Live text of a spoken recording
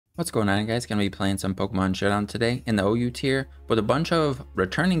What's going on, guys? Gonna be playing some Pokemon Showdown today in the OU tier with a bunch of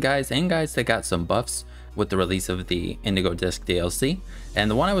returning guys and guys that got some buffs with the release of the Indigo Disk DLC.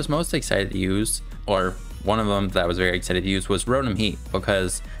 And the one I was most excited to use, or one of them that I was very excited to use, was Rotom-Heat,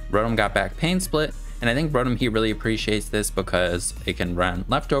 because Rotom got back Pain Split, and I think Rotom-Heat really appreciates this because it can run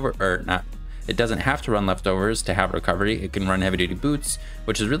leftover, or not, it doesn't have to run leftovers to have recovery. It can run heavy duty boots,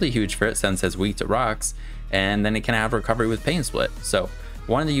 which is really huge for it since it's weak to rocks, and then it can have recovery with Pain Split. So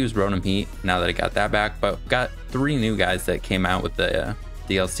wanted to use Rotom-Heat now that I got that back, but got 3 new guys that came out with the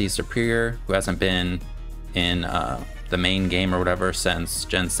DLC. Serperior, who hasn't been in the main game or whatever since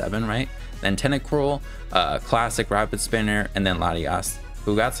Gen 7, right? Then Tentacruel, classic Rapid Spinner, and then Latias,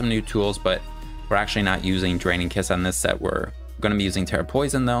 who got some new tools, but we're actually not using Draining Kiss on this set. We're going to be using Terra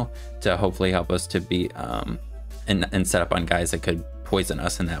Poison though, to hopefully help us to be and set up on guys that could poison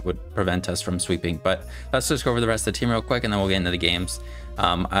us, and that would prevent us from sweeping. But let's just go over the rest of the team real quick, and then we'll get into the games.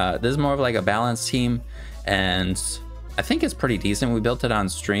 This is more of like a balanced team, and I think it's pretty decent. We built it on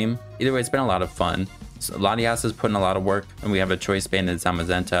stream. Either way, it's been a lot of fun. So Latias is putting a lot of work, and we have a choice banded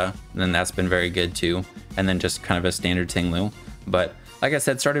Zamazenta, and then that's been very good too. And then just kind of a standard Tinglu. But like I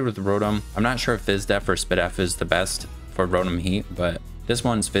said, started with Rotom. I'm not sure if Fizdef or Spidef is the best for Rotom-Heat, but this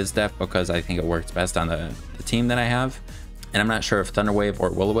one's Fizdef because I think it works best on the team that I have. And I'm not sure if Thunderwave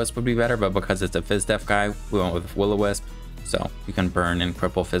or Will-O-Wisp would be better, but because it's a Fizdef guy, we went with Will-O-Wisp. So you can burn and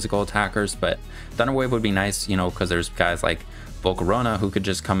cripple physical attackers, but Thunderwave would be nice, you know, because there's guys like Volcarona who could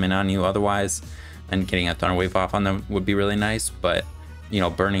just come in on you otherwise, and getting a Thunderwave off on them would be really nice. But, you know,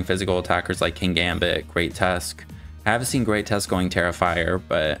 burning physical attackers like King Gambit, Great Tusk. I haven't seen Great Tusk going Terrafire,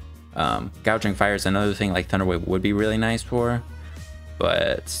 but Gouging Fire is another thing like Thunderwave would be really nice for.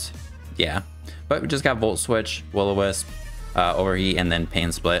 But yeah, but we just got Volt Switch, Will-O-Wisp, Overheat, and then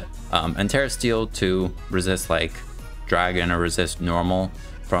Pain Split, and Terra Steel to resist like Dragon or resist normal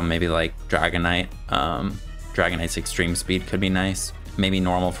from maybe like Dragonite. Dragonite's extreme speed could be nice. Maybe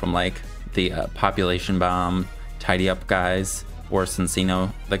normal from like the Population Bomb, Tidy Up guys, or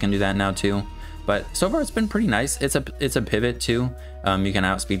Cincino that can do that now too. But so far it's been pretty nice. It's a pivot too. You can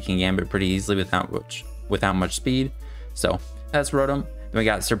outspeed King Gambit pretty easily without much speed. So that's Rotom. Then we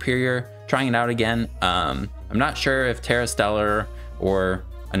got Serperior trying it out again. I'm not sure if Terra Stellar or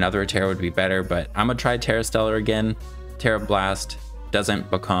another Terra would be better, but I'm gonna try Terra Stellar again. Terra Blast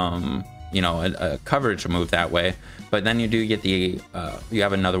doesn't become, you know, a coverage move that way, but then you do get the you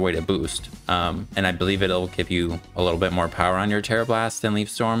have another way to boost, and I believe it'll give you a little bit more power on your Terra Blast than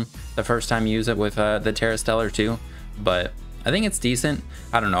Leaf Storm the first time you use it with the Terra Stellar too. But I think it's decent.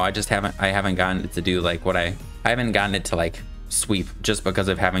 I don't know, I haven't gotten it to do like what I haven't gotten it to like sweep just because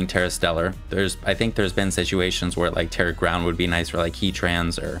of having Terra Stellar. I think there's been situations where like Terra Ground would be nice for like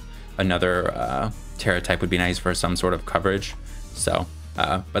Heatrans, or another Terra type would be nice for some sort of coverage. So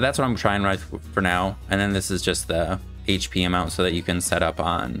but that's what I'm trying right for now. And then this is just the HP amount so that you can set up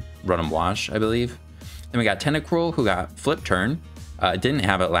on Rotom Wash, I believe. Then we got Tentacruel, who got Flip Turn. Didn't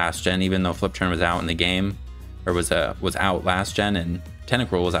have it last gen, even though Flip Turn was out in the game, or was out last gen, and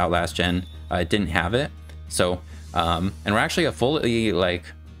Tentacruel was out last gen. It didn't have it. So and we're actually a fully like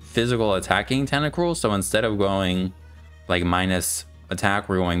physical attacking Tentacruel. So instead of going like minus attack,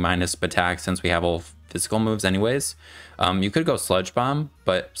 we're going minus attack since we have all physical moves anyways. You could go Sludge Bomb,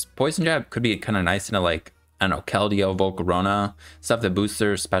 but Poison Jab could be kind of nice into like, I don't know, Keldeo, Volcarona, stuff that boosts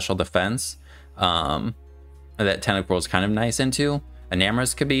their special defense, that Tentacruel is kind of nice into.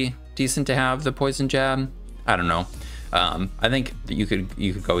 Enamorus could be decent to have the Poison Jab. I don't know. I think that you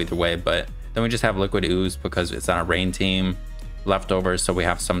could go either way, but then we just have Liquid Ooze because it's on a rain team. Leftovers, so we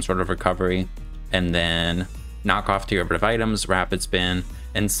have some sort of recovery, and then knock off to get rid of items, Rapid Spin,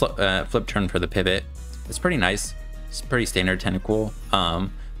 and Flip Turn for the pivot. It's pretty nice. It's pretty standard Tentacruel.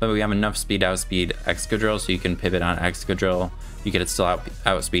 But we have enough speed outspeed Excadrill, so you can pivot on Excadrill. You could still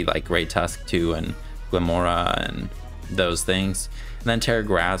outspeed like Great Tusk too, and Glimora and those things. And then Terra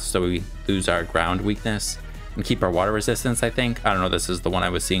Grass, so we lose our ground weakness and keep our water resistance, I think. I don't know, this is the one I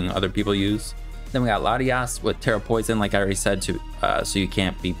was seeing other people use. Then we got Latias with Terra Poison, like I already said, so you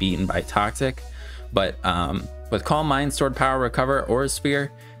can't be beaten by Toxic. But with Calm Mind, Stored Power, Recover, or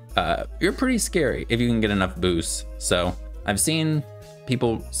Sphere, you're pretty scary if you can get enough boosts. So I've seen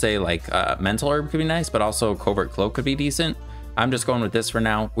people say like Mental Herb could be nice, but also Covert Cloak could be decent. I'm just going with this for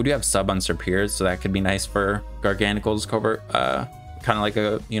now. We do have sub on Serperior, so that could be nice for Garganicle's Covert, kind of like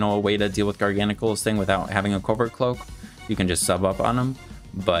a way to deal with Garganicle's thing without having a Covert Cloak. You can just sub up on them,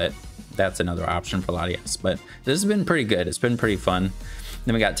 but that's another option for Latias. But this has been pretty good. It's been pretty fun.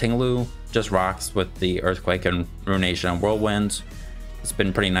 Then we got Tinglu, just rocks with the Earthquake and Ruination and Whirlwind. It's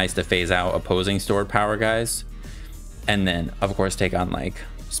been pretty nice to phase out opposing Stored Power guys. And then, of course, take on like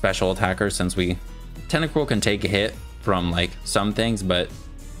special attacker, since Tentacruel can take a hit from like some things, but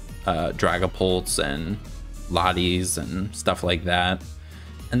Dragapults and Latias and stuff like that.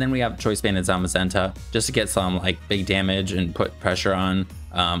 And then we have Choice Band and Zamazenta just to get some like big damage and put pressure on.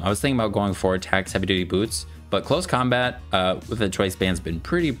 I was thinking about going for attacks, heavy duty boots, but close combat with the Choice Band's been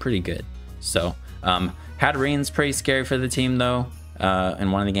pretty good. So Hatterene's pretty scary for the team though.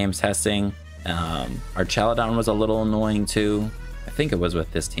 In one of the games testing, our Showdown was a little annoying too. I think it was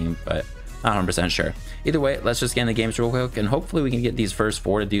with this team, but not 100% sure. Either way, let's just get in the games real quick, and hopefully we can get these first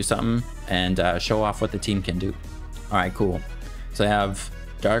 4 to do something and show off what the team can do. All right, cool. So I have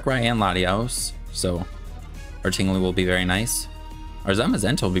Darkrai and Latios, so our Tinglu will be very nice. Our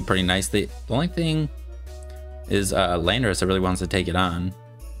Zamazenta will be pretty nice. The only thing is Landorus that really wants to take it on.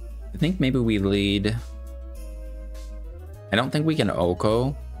 I think maybe we lead... I don't think we can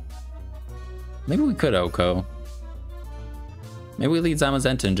Oko. Maybe we could Oko. Maybe we lead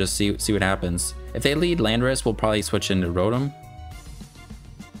Zamazenta and just see what happens. If they lead Landorus, we'll probably switch into Rotom.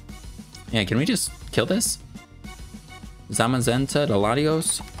 Yeah, can we just kill this? Zamazenta to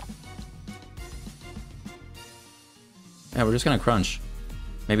Latios? Yeah, we're just gonna crunch.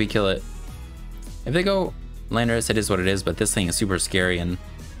 Maybe kill it. If they go Landorus, it is what it is, but this thing is super scary, and...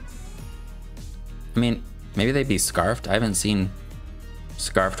 I mean, maybe they'd be Scarfed. I haven't seen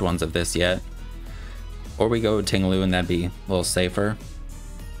Scarfed ones of this yet. Or we go Tinglu and that'd be a little safer.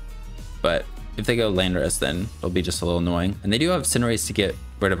 But if they go Landorus, then it'll be just a little annoying. And they do have Cinderace to get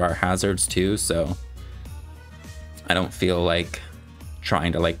rid of our hazards too, so I don't feel like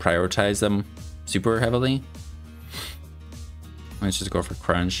trying to like prioritize them super heavily. Let's just go for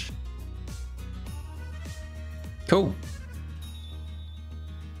Crunch. Cool.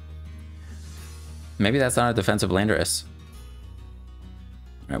 Maybe that's not a defensive Landorus.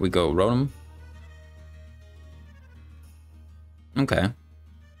 All right, we go Rotom. Okay.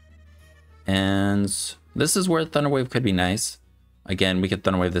 And this is where Thunder Wave could be nice. Again, we could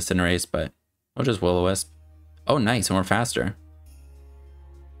Thunder Wave the Cinderace, but we'll just Will-O-Wisp. Oh, nice, and we're faster.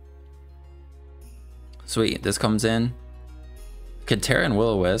 Sweet, this comes in. Could Terra and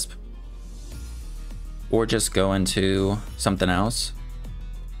Will-O-Wisp. Or just go into something else.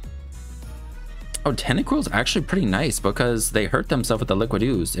 Oh, Tentacruel's actually pretty nice because they hurt themselves with the Liquid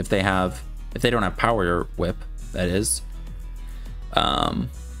Ooze if they don't have Power Whip, that is.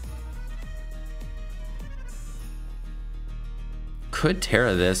 Could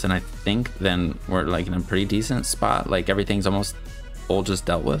Terra this, and I think then we're like in a pretty decent spot. Like everything's almost all just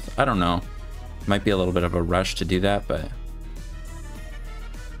dealt with. I don't know. Might be a little bit of a rush to do that, but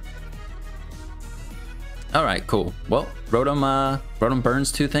all right, cool. Well, Rotom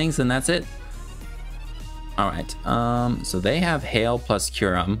burns 2 things, and that's it. All right. So they have Hail plus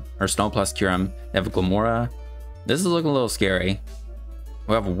Kyurem, or Snow plus Kyurem. They have Glimmora. This is looking a little scary.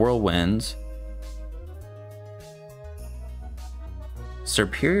 We have a Whirlwind.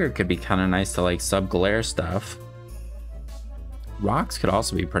 Serperior could be kind of nice to like sub-glare stuff. Rocks could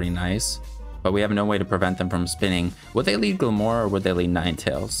also be pretty nice, but we have no way to prevent them from spinning. Would they lead Glimmora or would they lead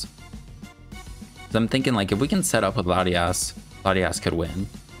Ninetales? So I'm thinking like if we can set up with Latias, Latias could win.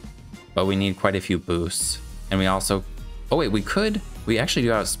 But we need quite a few boosts. And we also... Oh wait, we actually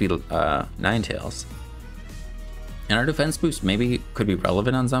do outspeed Ninetales. And our defense boost maybe could be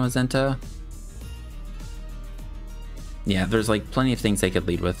relevant on Zamazenta. Yeah, there's like plenty of things they could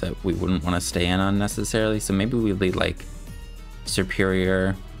lead with that we wouldn't want to stay in on necessarily. So maybe we lead like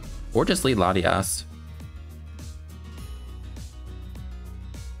Serperior or just lead Latias.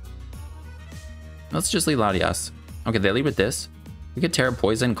 Let's just lead Latias. Okay, they lead with this. We could Terra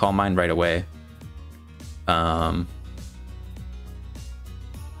Poison, Calm Mind right away. Terra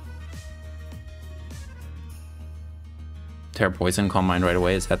Poison, Calm Mind right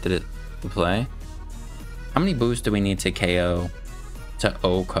away. Is that the play? How many boosts do we need to KO to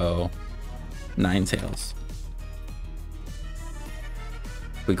Oko Ninetales?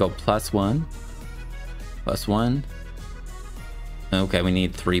 We go +1. +1. Okay, we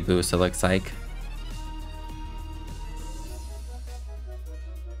need 3 boosts, it looks like.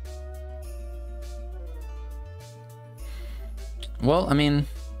 Well, I mean,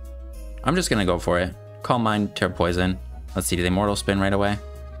 I'm just gonna go for it. Calm Mind, Terra Poison. Let's see, do they Mortal Spin right away?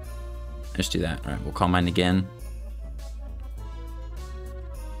 Let's do that. All right, we'll Calm Mind again.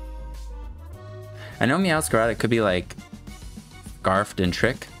 I know Meowscarada could be like Scarfed and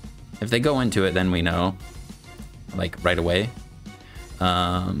Trick. If they go into it, then we know, like right away.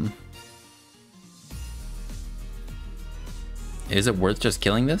 Is it worth just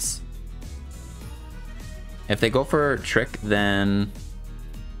killing this? If they go for Trick, then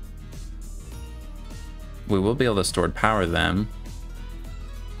we will be able to Stored Power them.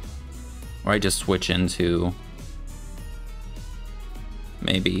 Or I just switch into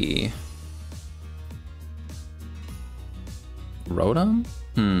maybe Rotom?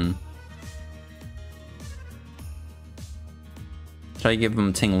 Should I give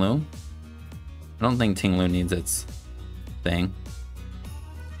him Ting-Lu? I don't think Ting-Lu needs its thing.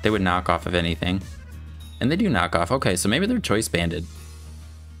 They would knock off if anything. And they do knock off. Okay, so maybe they're choice banded.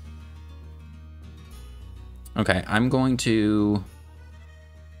 Okay, I'm going to...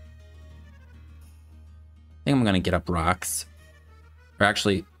 I think I'm going to get up rocks. Or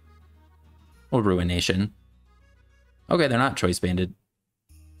actually, or Ruination. Okay, they're not choice banded.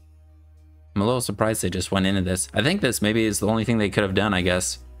 I'm a little surprised they just went into this. I think this maybe is the only thing they could have done, I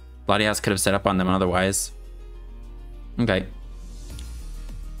guess. Latias could have set up on them otherwise. Okay.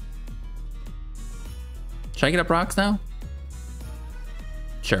 Should I get up rocks now?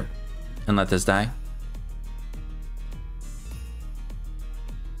 Sure. And let this die.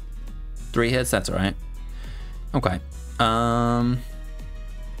 3 hits, that's alright. Okay.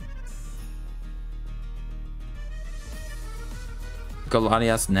 Go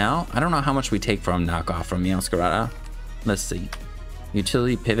Latias now. I don't know how much we take from knockoff from Meowscarada. Let's see.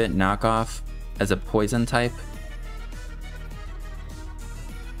 Utility pivot knockoff as a poison type.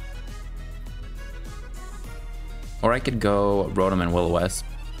 Or I could go Rotom and Will-O-Wisp.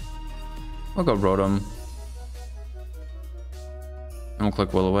 I'll go Rotom. And we'll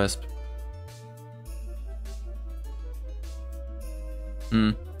click Will-O-Wisp.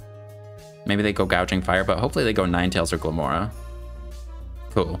 Maybe they go Gouging Fire, but hopefully they go Ninetales or Glamora.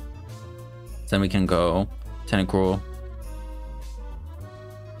 Cool. So then we can go Tentacruel.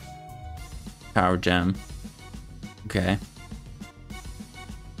 Power Gem. Okay.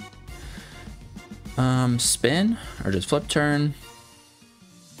 Spin or just flip turn.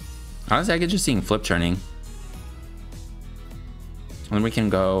 Honestly, I could just see flip turning. And then we can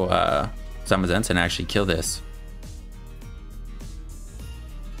go Zamazenta and actually kill this.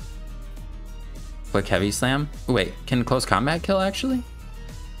 Click Heavy Slam. Ooh, wait, can close combat kill actually?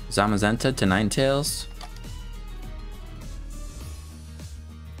 Zamazenta to Ninetales.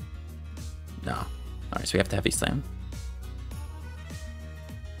 No. Alright, so we have to Heavy Slam.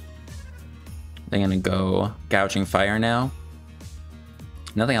 They're gonna go Gouging Fire now.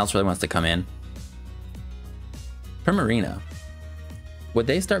 Nothing else really wants to come in. Primarina. Would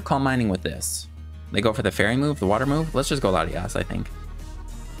they start Calm Mining with this? They go for the Fairy move, the Water move? Let's just go Latias, I think.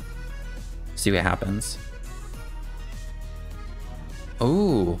 See what happens.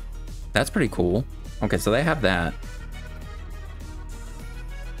 Ooh, that's pretty cool. Okay, so they have that.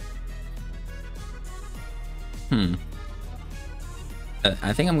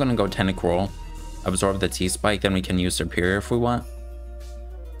 I think I'm gonna go Tentacruel. Absorb the T-Spike, then we can use Serperior if we want.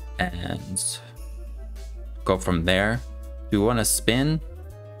 And go from there. Do we want to spin?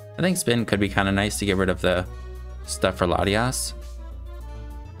 I think spin could be kind of nice to get rid of the stuff for Latias.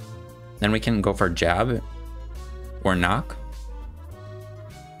 Then we can go for Jab or Knock.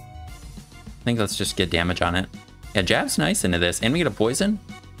 I think let's just get damage on it. Yeah, Jab's nice into this. And we get a Poison.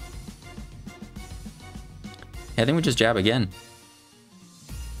 Yeah, I think we just Jab again.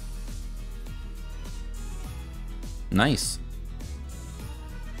 Nice.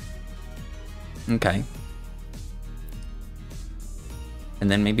 Okay.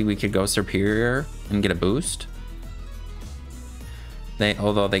 And then maybe we could go Serperior and get a boost.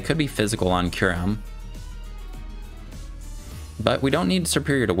 Although they could be physical on Kyurem. But we don't need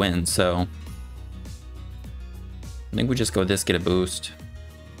Serperior to win, so I think we just go this, get a boost.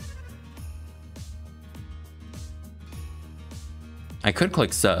 I could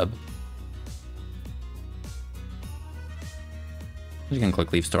click sub. You can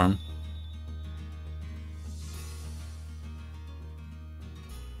click Leaf Storm.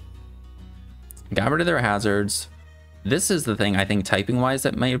 Got rid of their hazards. This is the thing I think typing wise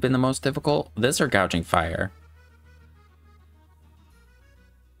that may have been the most difficult. This or Gouging Fire.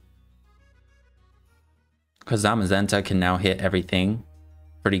 Because Zamazenta can now hit everything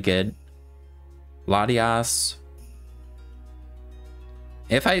pretty good. Latias.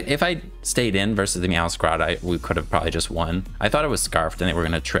 If I stayed in versus the Meowscarada, we could have probably just won. I thought it was Scarfed and they were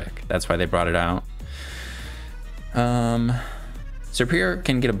gonna trick. That's why they brought it out. Serperior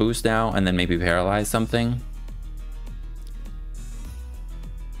can get a boost now and then maybe paralyze something.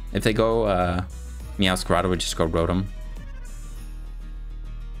 If they go Meowscarada, would just go Rotom.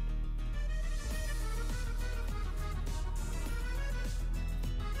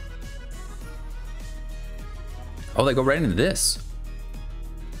 Oh, they go right into this.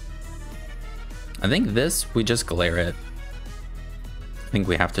 I think this, we just glare it. I think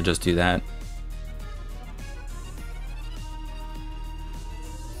we have to just do that.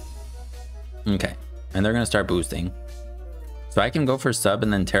 Okay, and they're gonna start boosting. So I can go for sub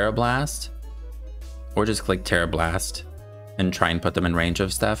and then Terra Blast, or just click Terra Blast and try and put them in range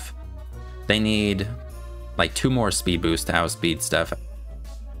of stuff. They need like 2 more speed boosts to outspeed stuff.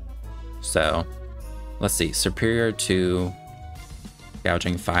 So let's see, Serperior to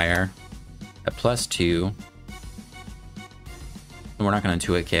Gouging Fire at +2. We're not gonna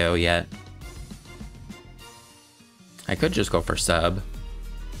 2-hit KO yet. I could just go for sub,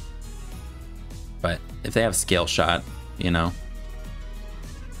 but if they have Scale Shot, you know.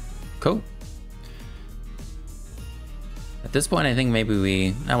 Cool. At this point, I think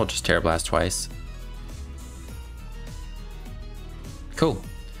maybe I will just Terra Blast twice. Cool.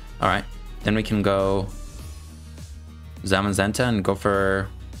 All right, then we can go Zamazenta and go for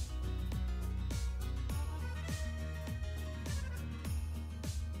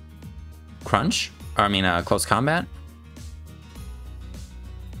Crunch. Or, I mean, Close Combat.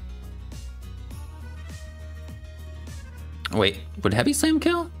 Wait, would Heavy Slam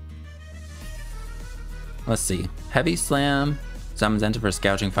kill? Let's see. Heavy Slam, Zamazenta versus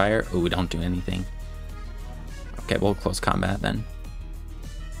Gouging Fire. Oh, we don't do anything. Okay, we'll Close Combat then.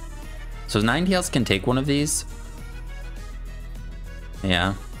 So Ninetales can take one of these.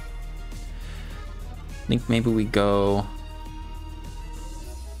 Yeah. I think maybe we go...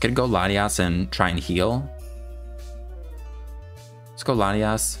 Could go Latias and try and heal. Let's go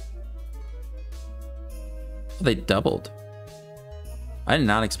Latias. Oh, they doubled. I did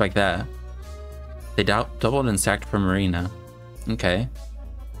not expect that. They doubled and stacked for Marina. Okay.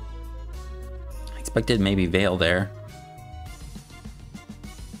 I expected maybe Veil there.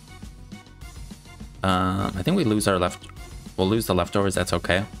 I think we'll lose the leftovers, that's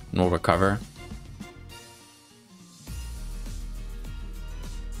okay. And we'll recover.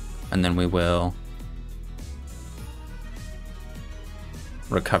 And then we will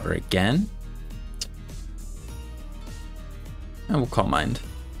recover again. And we'll Calm Mind.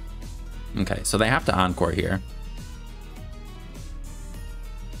 Okay, so they have to Encore here.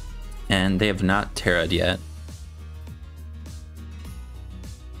 And they have not Terra'd yet.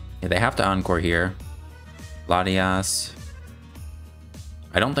 Yeah, they have to Encore here. Latias.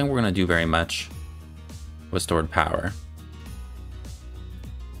 I don't think we're going to do very much with Stored Power.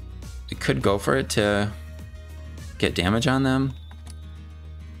 We could go for it to get damage on them.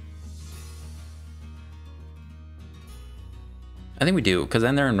 I think we do, because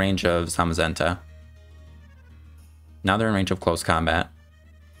then they're in range of Zamazenta. Now they're in range of Close Combat.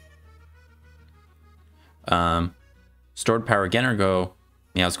 Stored Power again or go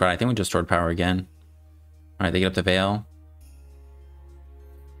Meow Squad? I think we just Stored Power again. Alright, they get up the Veil.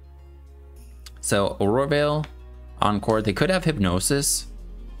 So Aurora Veil, Encore. They could have Hypnosis.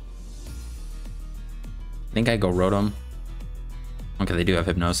 I think I go Rotom. Okay, they do have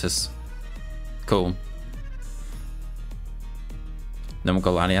Hypnosis. Cool. Then we'll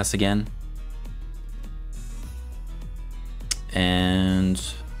go Latias again. And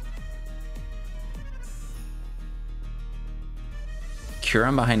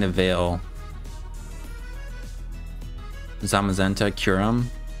Curum behind a Veil. Zamazenta, Curum.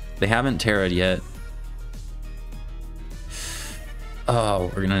 They haven't Terra'd yet.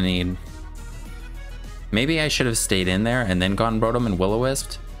 Oh, we're gonna need... Maybe I should have stayed in there and then gone Rotom and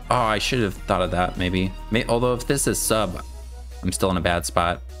Will-O-Wisp. Oh, I should have thought of that, maybe. Although if this is sub, I'm still in a bad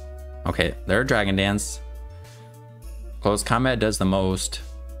spot. Okay, they're Dragon Dance. Close Combat does the most.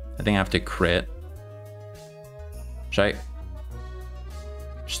 I think I have to crit. Should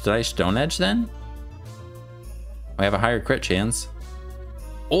I Stone Edge then? I have a higher crit chance.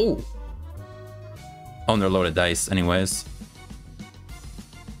 Oh! Oh, and they're loaded dice anyways.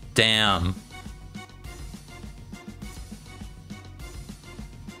 Damn.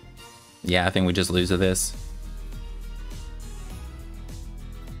 Yeah, I think we just lose to this.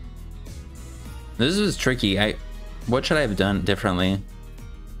 This is tricky. What should I have done differently?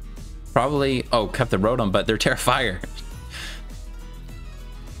 Probably, oh, kept the Rotom, but they're Terrafire.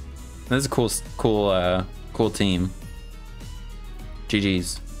 This is a cool team.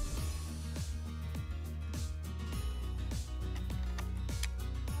 GG's.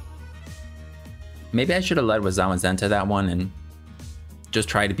 Maybe I should have led with Zamazenta that one and just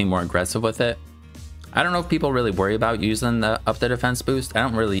try to be more aggressive with it. I don't know if people really worry about using the up the defense boost. I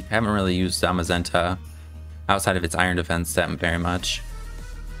haven't really used Zamazenta outside of its Iron defense that very much.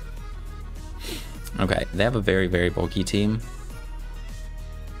 Okay, they have a very, very bulky team.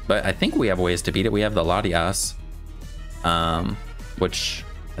 But I think we have ways to beat it. We have the Latias, which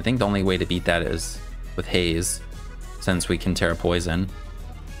I think the only way to beat that is with Haze, since we can Terra Poison.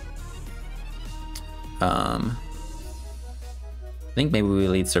 I think maybe we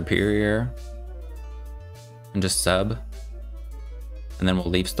lead Serperior and just sub. And then we'll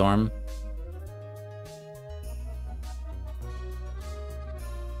Leaf Storm.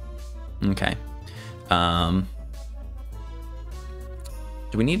 Okay.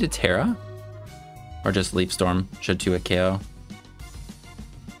 Do we need a Terra? Or just Leaf Storm? Should 2-hit KO.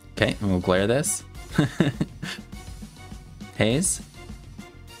 Okay, and we'll glare this. Haze.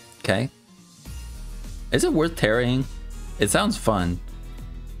 Okay. Is it worth Terraing? It sounds fun,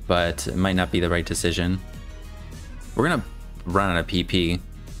 but it might not be the right decision. We're gonna run out of PP.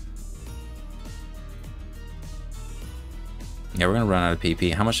 Yeah, we're gonna run out of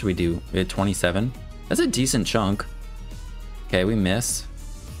PP. How much should we do? We had 27. That's a decent chunk. Okay, we miss.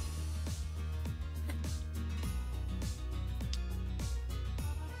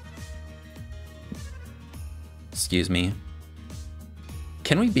 Excuse me.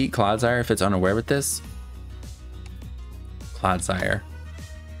 Can we beat Clodsire if it's unaware with this? Clodsire.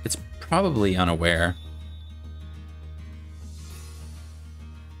 It's probably unaware.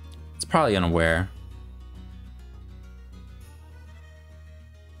 It's probably unaware.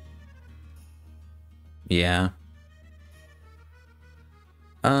 Yeah.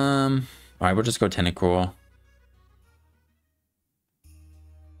 Alright, we'll just go Tentacruel.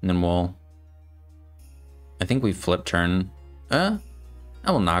 And then we'll... I think we flip turn. I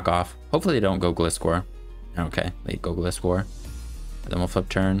will knock off. Hopefully they don't go Gliscor. Okay, they go Gliscor. Then we'll flip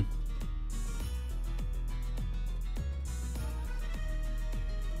turn.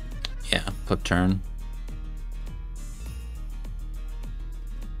 Yeah, flip turn.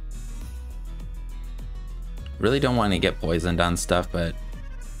 Really don't want to get poisoned on stuff, but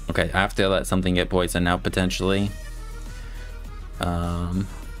okay, I have to let something get poisoned now potentially.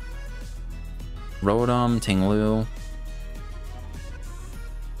 Rotom, Tinglu.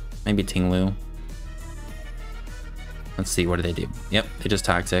 Maybe Tinglu. Let's see, what do they do? Yep, they just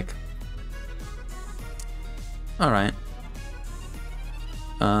Toxic. Alright.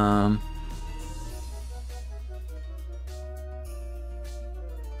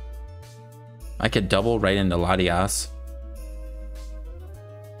 I could double right into Latias.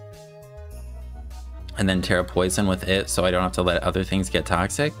 And then Terra Poison with it so I don't have to let other things get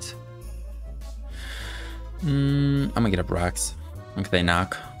toxic. I'm gonna get up rocks. Look, they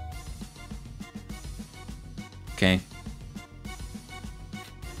knock. Okay.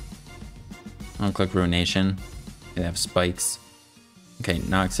 I'll click Ruination. They have spikes. Okay,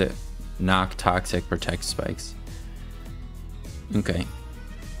 knocks it. Knock, toxic, protect, spikes. Okay.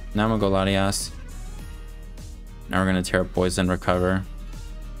 Now I'm gonna go Latias. Now we're gonna Terra Poison, recover.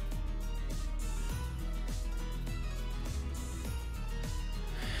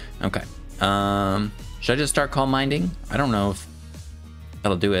 Okay. Should I just start Calm Minding? I don't know if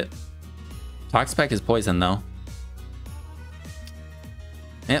that'll do it. Toxpack is poison though.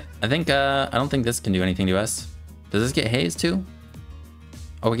 Yep, I think I don't think this can do anything to us. Does this get Haze too?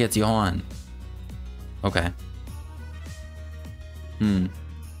 Oh, it gets Yawn. Okay.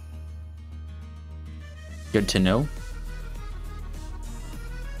 Good to know.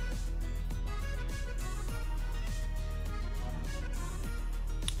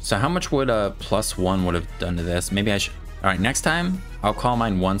 So how much would a +1 would have done to this? Maybe I should... Alright, next time, I'll Calm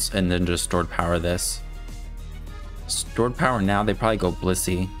Mind once and then just Stored Power this. Stored Power now, they probably go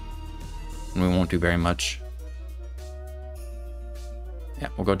Blissey. And we won't do very much. Yeah,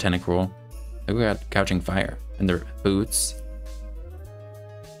 we'll go Tentacruel. Maybe we got Couching Fire. And their boots.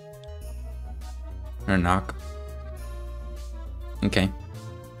 Or knock. Okay. I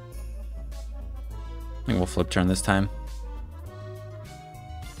think we'll flip turn this time.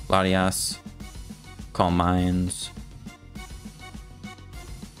 Latias. Calm Minds.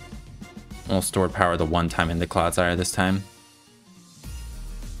 We'll Stored Power the one time into Clodsire this time.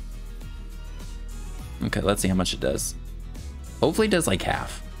 Okay, let's see how much it does. Hopefully it does like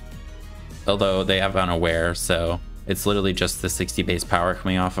half. Although they have Unaware, so it's literally just the 60 base power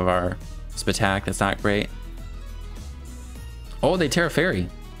coming off of our attack. That's not great. Oh, they Terra Fairy.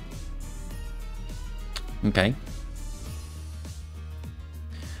 Okay.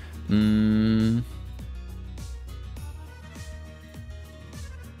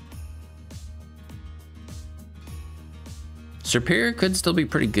 Serperior could still be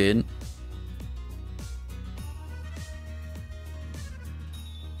pretty good.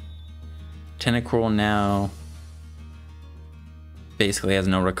 Tentacruel now basically has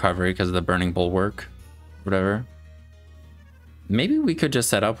no recovery because of the Burning Bulwark, whatever. Maybe we could just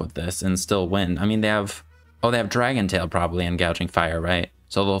set up with this and still win. I mean, they have... Oh, they have Dragon Tail probably and Gouging Fire, right?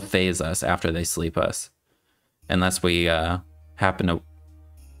 So they'll phase us after they sleep us. Unless we happen to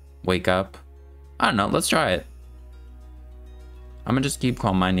wake up. I don't know, let's try it. I'm gonna just keep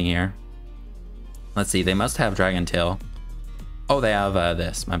Calm Minding here. Let's see, they must have Dragon Tail. Oh, they have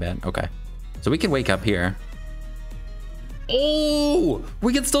this, my bad. Okay. So we can wake up here. Oh,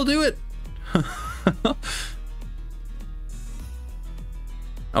 we can still do it.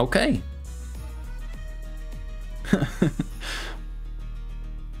 Okay.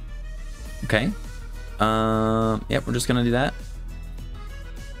 Okay. Yep, we're just gonna do that.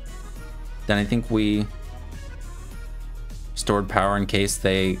 Then I think we stored power in case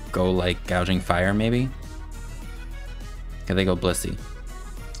they go like gouging fire, maybe. Okay, they go Blissey.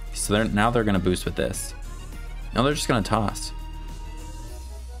 So now they're gonna boost with this. No, they're just gonna toss.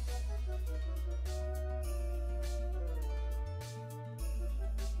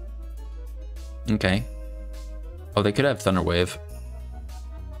 Okay. Oh, they could have Thunder Wave.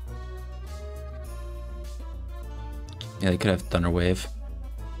 Yeah, they could have Thunder Wave.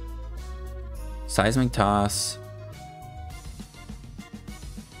 Seismic Toss.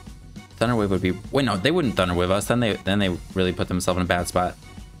 Thunder Wave would be... Wait, no, they wouldn't Thunder Wave us. Then they really put themselves in a bad spot.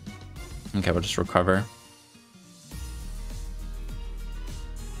 Okay, we'll just recover.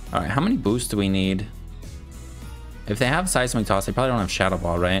 Alright, how many boosts do we need? If they have Seismic Toss, they probably don't have Shadow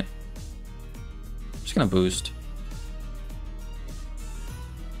Ball, right? I'm just gonna boost.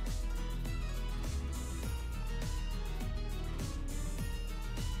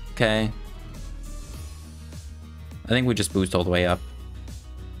 Okay. I think we just boost all the way up.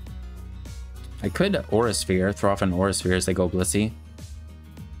 I could Aura Sphere, throw off an Aura Sphere as they go Blissey.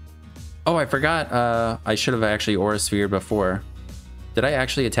 Oh, I forgot. I should have actually Aura Sphere before. Did I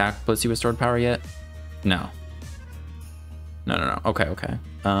actually attack Blissey with Stored Power yet? No. No. Okay.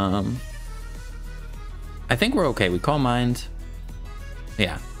 I think we're okay. We Calm Mind.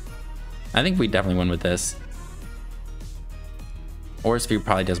 Yeah. I think we definitely win with this. Aura Sphere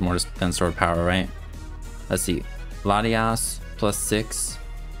probably does more than Stored Power, right? Let's see. Latias +6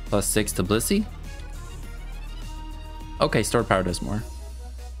 +6 to Blissey. Okay, Stored Power does more.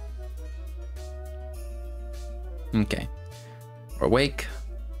 Okay. Or Wake.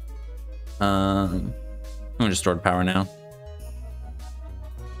 I'm gonna just Stored Power now.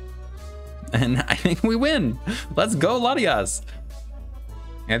 And I think we win. Let's go, Latias.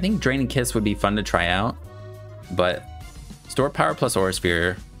 I think Draining Kiss would be fun to try out, but Stored Power plus Aura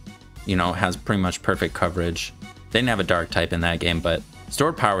Sphere, you know, has pretty much perfect coverage. They didn't have a Dark type in that game, but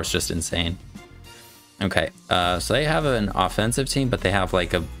Stored Power is just insane. Okay, so they have an offensive team, but they have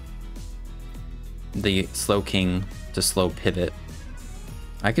like the Slow King to slow pivot.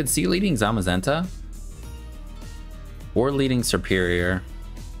 I could see leading Zamazenta or leading Serperior.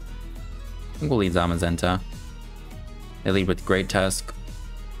 I think we'll lead Zamazenta. They lead with Great Tusk.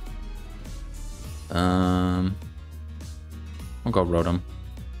 We'll go Rotom.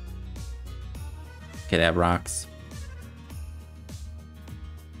 Okay, they have rocks.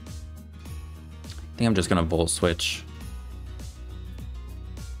 I think I'm just gonna Volt Switch.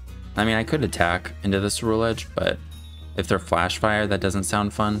 I mean, I could attack into the Cerulean Edge, but if they're Flash Fire, that doesn't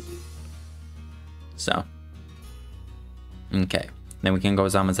sound fun. So, okay. Then we can go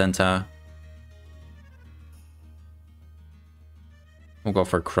Zamazenta. We'll go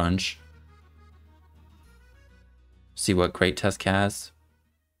for Crunch. See what Great Tusk has.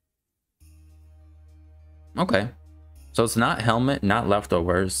 Okay. So it's not Helmet, not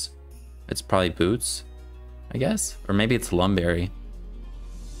Leftovers. It's probably Boots, I guess. Or maybe it's Lumberry.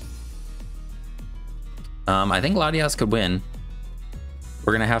 I think Latias could win.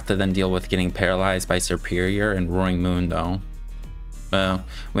 We're gonna have to then deal with getting paralyzed by Serperior and Roaring Moon, though.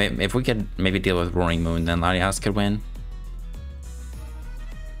 Wait, if we could maybe deal with Roaring Moon, then Latias could win.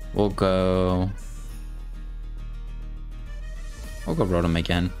 We'll go Rotom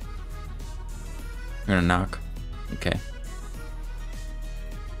again. We're gonna knock. Okay.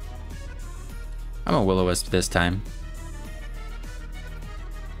 I'm a Will-O-Wisp this time.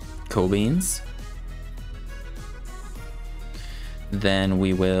 Cobeans. Then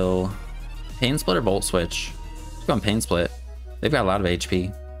we will Pain Split or Volt Switch. Let's go on Pain Split. They've got a lot of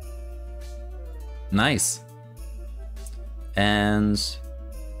HP. Nice. And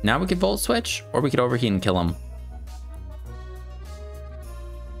now we could Volt Switch, or we could Overheat and kill them.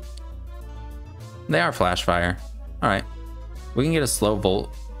 They are Flash Fire. Alright. We can get a slow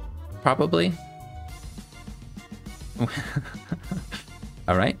Volt, probably.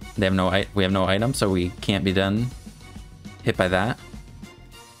 Alright. We have no item, so we can't be done hit by that.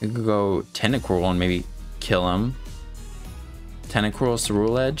 We could go Tentacruel and maybe kill him. Tentacruel,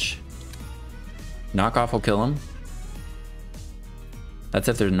 Cerulean Edge. Knockoff will kill him. That's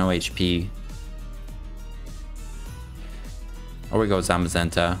if there's no HP. Or we go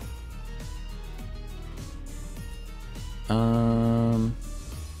Zamazenta.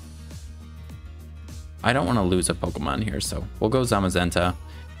 I don't want to lose a Pokemon here, so we'll go Zamazenta.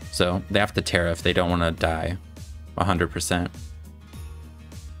 So they have to Terra if they don't want to die 100%.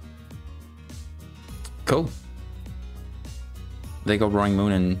 Cool. They go Roaring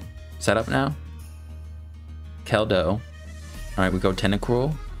Moon and set up now. Keldeo. Alright, we go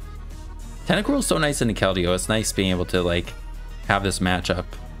Tentacruel. Tentacruel's so nice into Keldeo. It's nice being able to, like, have this matchup.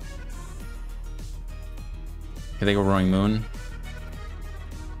 Okay, they go Roaring Moon.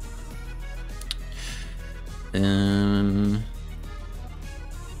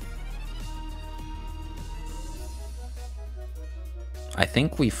 I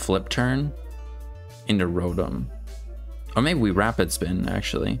think we flip turn into Rotom. Or maybe we Rapid Spin,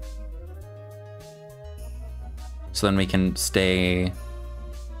 actually. So then we can stay...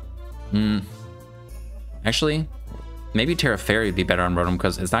 Actually, maybe Terra Fairy would be better on Rotom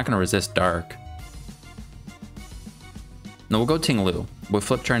because it's not going to resist Dark. No, we'll go Ting-Lu. We'll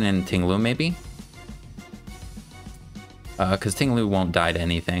flip turn in Ting-Lu, maybe? Because Ting-Lu won't die to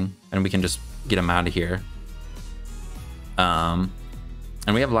anything. And we can just get him out of here. And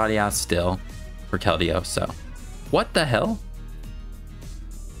we have Latias still for Keldeo, so... What the hell?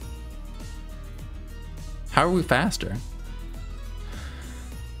 How are we faster?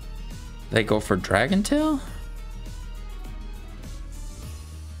 They go for Dragon Tail?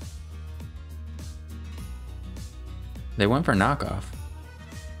 They went for knockoff.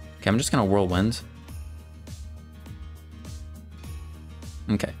 Okay, I'm just gonna Whirlwind.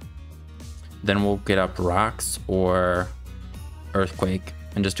 Okay. Then we'll get up Rocks or Earthquake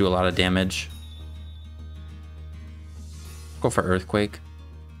and just do a lot of damage. Go for Earthquake.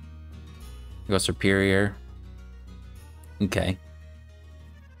 Go Serperior. Okay.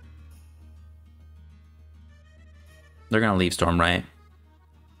 They're gonna leave Storm, right?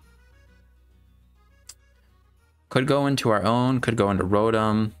 Could go into our own, could go into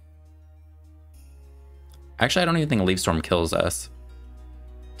Rotom. Actually, I don't even think Leaf Storm kills us.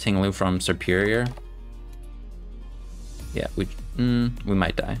 Ting-Lu from Serperior. Yeah, we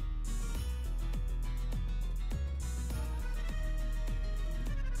might die.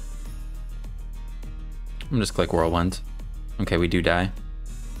 I'm just click Whirlwind. Okay, we do die.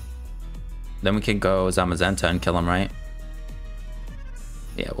 Then we can go Zamazenta and kill him, right?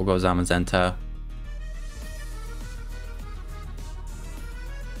 Yeah, we'll go Zamazenta.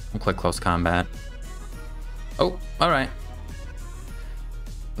 We'll click Close Combat. Oh, alright.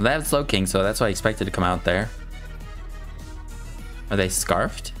 That's Slow King, so that's what I expected to come out there. Are they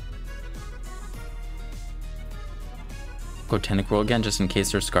Scarfed? Go Tentacruel again, just in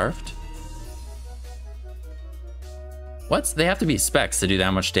case they're Scarfed. What? They have to be Specs to do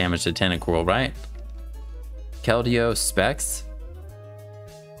that much damage to Tentacruel, right? Keldeo Specs?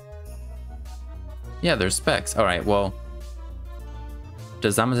 Yeah, they're Specs. Alright, well...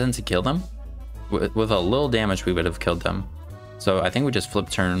 Does Zamazenta kill them? With a little damage, we would have killed them. So I think we just flip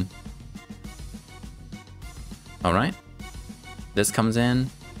turn. Alright. This comes in.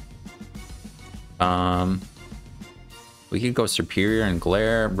 We could go Serperior and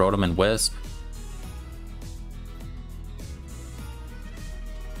Glare, Rotom and Wisp.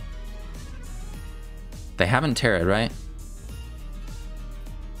 They haven't Terra, right?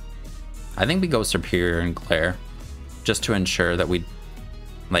 I think we go Serperior and Glare, just to ensure that we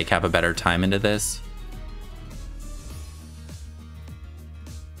like have a better time into this.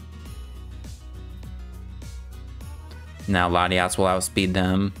 Now Latias will outspeed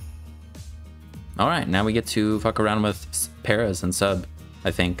them. Alright, now we get to fuck around with Paras and Sub,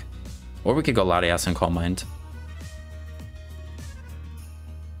 I think. Or we could go Latias and Calm Mind.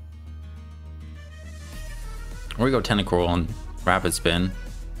 Or we go Tentacruel and Rapid Spin.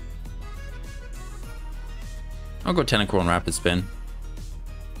 I'll go Tentacruel and Rapid Spin.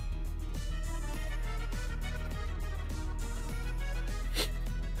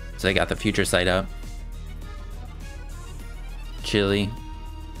 So they got the Future Sight up. Chili.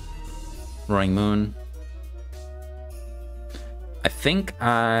 Roaring Moon. I think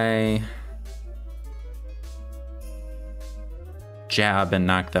I jab and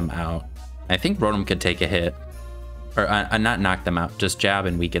knock them out. I think Rotom could take a hit. Or not knock them out, just jab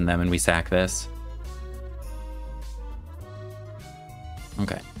and weaken them and we sack this.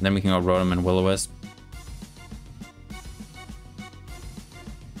 Okay, then we can go Rotom and Will-O-Wisp.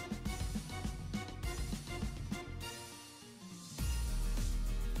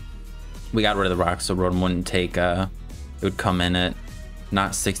 We got rid of the rocks so Rotom wouldn't take, it would come in at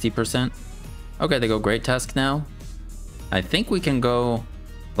not 60%. Okay, they go Great Tusk now. I think we can go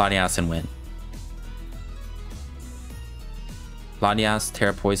Latias and win. Latias,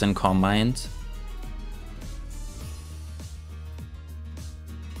 Terra Poison, Calm Mind.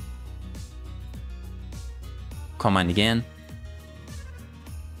 Calm Mind again.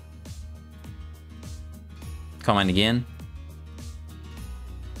 Calm Mind again.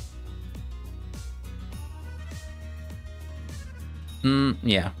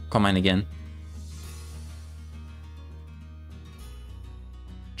 Yeah, Calm Mind again.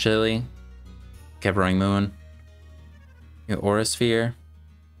 Chili. Cavering Moon. Your Aura Sphere.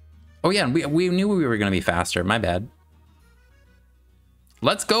 Oh yeah, we knew we were going to be faster. My bad.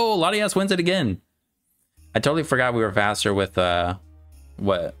 Let's go! Latias wins it again. I totally forgot we were faster with,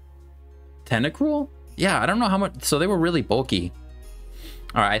 what? Tentacruel? Yeah, I don't know how much... So they were really bulky.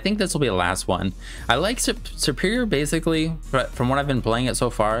 Alright, I think this will be the last one. I like Serperior basically, but from what I've been playing it so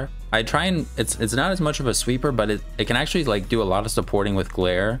far. I try and... It's not as much of a sweeper, but it can actually like do a lot of supporting with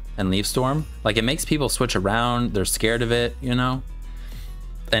Glare and Leaf Storm. Like it makes people switch around. They're scared of it, you know?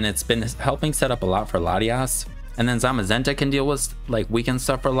 And it's been helping set up a lot for Latias. And then Zamazenta can deal with like weakened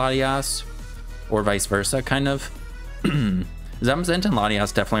stuff for Latias. Or vice versa, kind of. Zamazenta and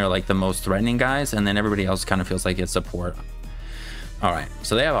Latias definitely are like the most threatening guys, and then everybody else kind of feels like it's support. Alright,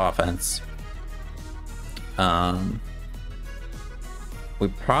 so they have offense. We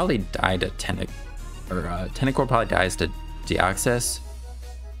probably died at Tentacruel probably dies to Deoxys.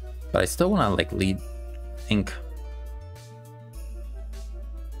 But I still want to like lead Ink.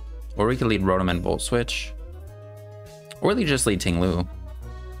 Or we could lead Rotom and Volt Switch. Or we just lead Ting-Lu.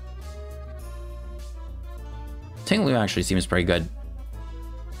 Ting-Lu actually seems pretty good.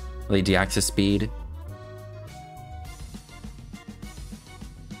 Lead Deoxys speed.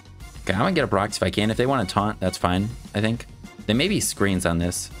 Okay, I'm gonna get up rocks if I can. If they want to taunt, that's fine, I think. There may be screens on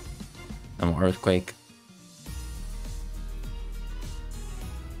this. No more Earthquake.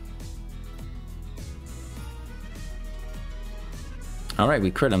 Alright,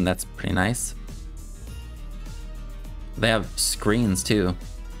 we crit them. That's pretty nice. They have screens too.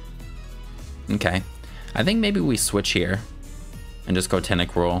 Okay. I think maybe we switch here and just go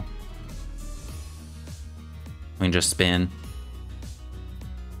Tentacruel. We can just spin.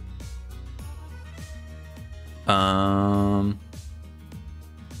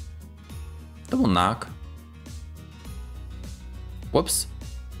 Double knock. Whoops.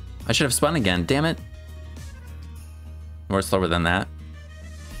 I should have spun again. Damn it. We're slower than that.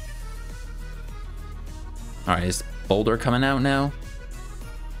 Alright, is Boulder coming out now?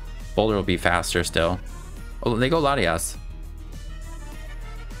 Boulder will be faster still. Oh, they go Latias.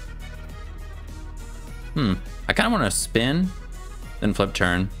 I kind of want to spin, then flip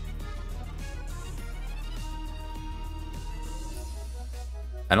turn.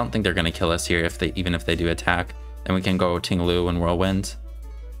 I don't think they're going to kill us here even if they do attack. Then we can go Ting-Lu and Whirlwind.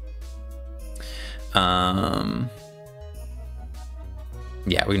 Yeah,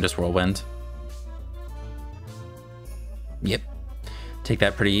 we can just Whirlwind. Yep. Take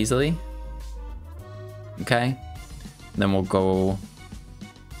that pretty easily. Okay. Then we'll go...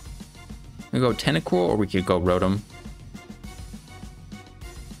 We go Tentacruel, or we could go Rotom.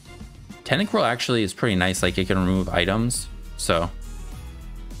 Tentacruel actually is pretty nice. Like, it can remove items. So...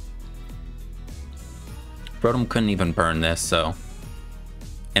 Rotom couldn't even burn this, so...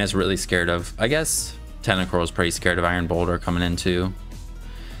 And it's really scared of... I guess Tentacruel is pretty scared of Iron Boulder coming in, too.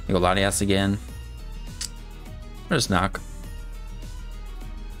 You go Latias again. Or just knock.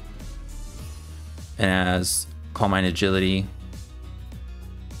 And as Calm Mind Agility,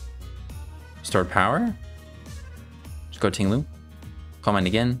 Stored Power. Just go Ting-Lu. Calm Mind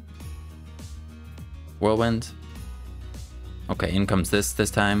again. Whirlwind. Okay, in comes this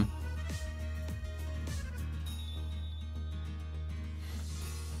time.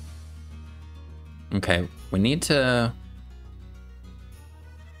 Okay, we need to...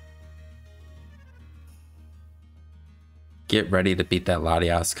 get ready to beat that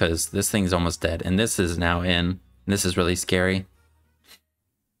Latias, because this thing's almost dead. And this is now in. This is really scary.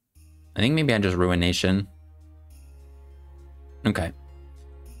 I think maybe I just Ruination. Okay.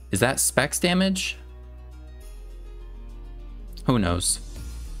 Is that Specs damage? Who knows?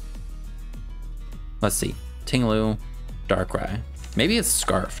 Let's see. Ting-Lu, Darkrai. Maybe it's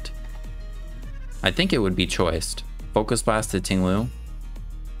Scarfed. I think it would be choiced. Focus Blast to Ting-Lu.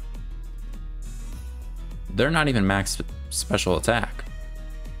 They're not even max special attack.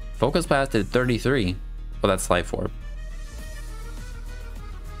 Focus Blast did 33. Well, that's Life Orb.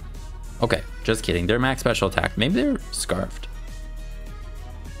 Okay, just kidding. They're max special attack. Maybe they're Scarfed.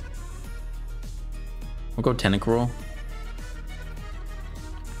 We'll go Tentacruel.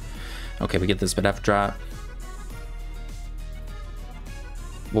 Okay, we get this bit F drop.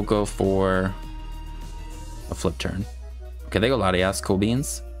 We'll go for a flip turn. Okay, they go Latias, cool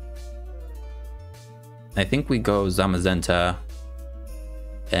beans. I think we go Zamazenta,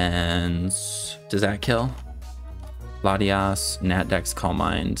 and does that kill? Latias, Natdex, Calm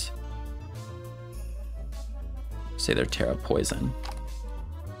Mind. Say they're Terra Poison.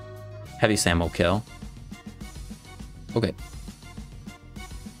 Heavy Slam will kill. Okay.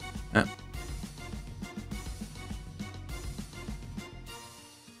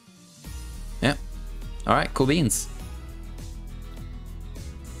 Yeah. Alright, cool beans.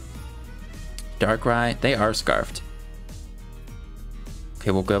 Darkrai, they are scarfed.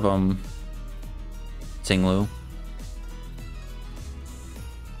 Okay, we'll give them Singlu.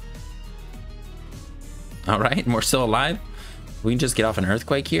 Alright, and we're still alive. We can just get off an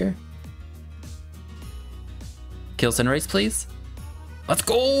Earthquake here. Kill Cinderace, please. Let's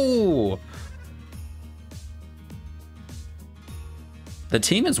go! The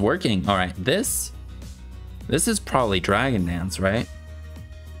team is working. Alright, this is probably Dragon Dance, right?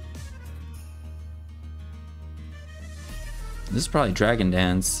 This is probably Dragon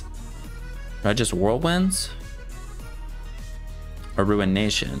Dance. Or just Whirlwinds? Or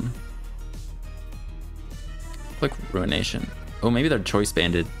Ruination? Click Ruination. Oh, maybe they're Choice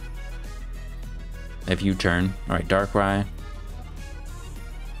Banded. If you turn. Alright, Darkrai. I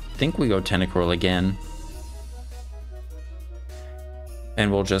think we go Tentacruel again. And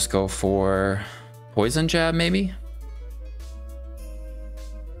we'll just go for Poison Jab, maybe?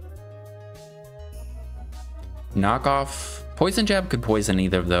 Knockoff. Poison Jab could poison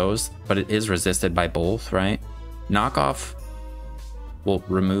either of those, but it is resisted by both, right? Knockoff will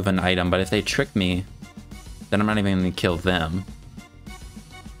remove an item, but if they trick me, then I'm not even going to kill them.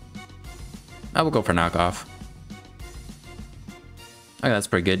 I will go for Knockoff. Okay, that's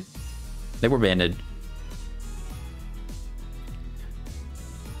pretty good. They were banded.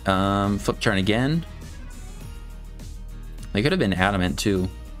 Flip turn again. They could have been Adamant too.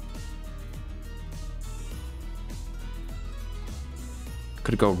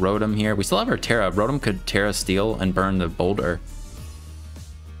 Could go Rotom here. We still have our Terra. Rotom could Terra Steel and burn the boulder.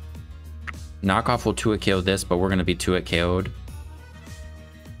 Knockoff will 2-hit KO this, but we're going to be 2-hit KO'd.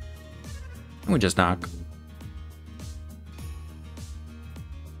 We just knock.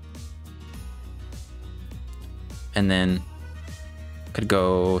 And then could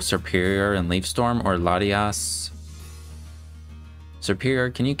go Serperior and Leaf Storm or Latias.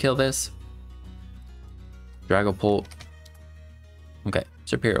 Serperior, can you kill this? Dragapult. Okay,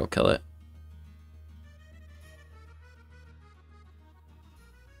 Serperior will kill it.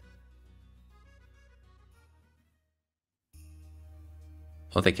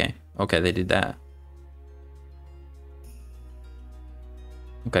 Oh, they can't. Okay, they did that.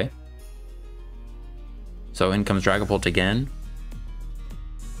 Okay. So in comes Dragapult again.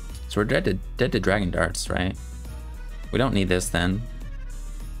 So we're dead to Dragon Darts, right? We don't need this then.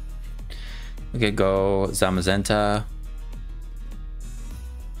 We could go Zamazenta.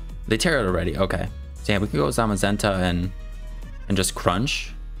 They tear it already. Okay. So yeah, we could go Zamazenta and just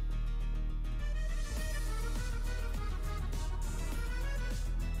crunch.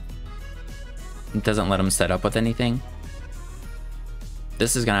 It doesn't let them set up with anything.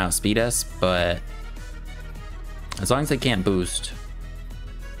 This is gonna outspeed us, but as long as they can't boost,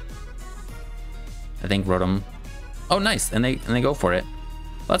 I think Rotom. Oh, nice, and they go for it.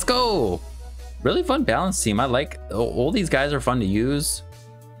 Let's go. Really fun balance team. I like all these guys are fun to use.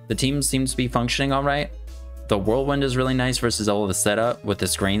 The team seems to be functioning all right. The Whirlwind is really nice versus all of the setup with the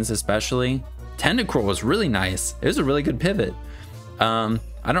screens, especially. Tentacruel was really nice. It was a really good pivot. I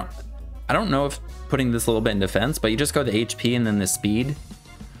don't know if putting this a little bit in defense, but you just go the HP and then the speed.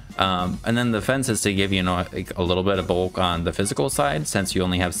 And then the defense is to give you know, like a little bit of bulk on the physical side since you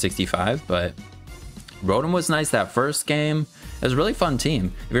only have 65. But Rotom was nice that first game. It was a really fun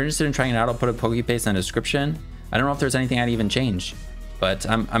team. If you're interested in trying it out, I'll put a Pokepaste in the description. I don't know if there's anything I'd even change, but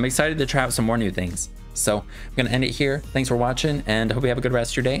I'm excited to try out some more new things. So I'm going to end it here. Thanks for watching, and I hope you have a good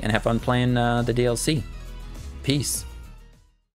rest of your day and have fun playing the DLC. Peace.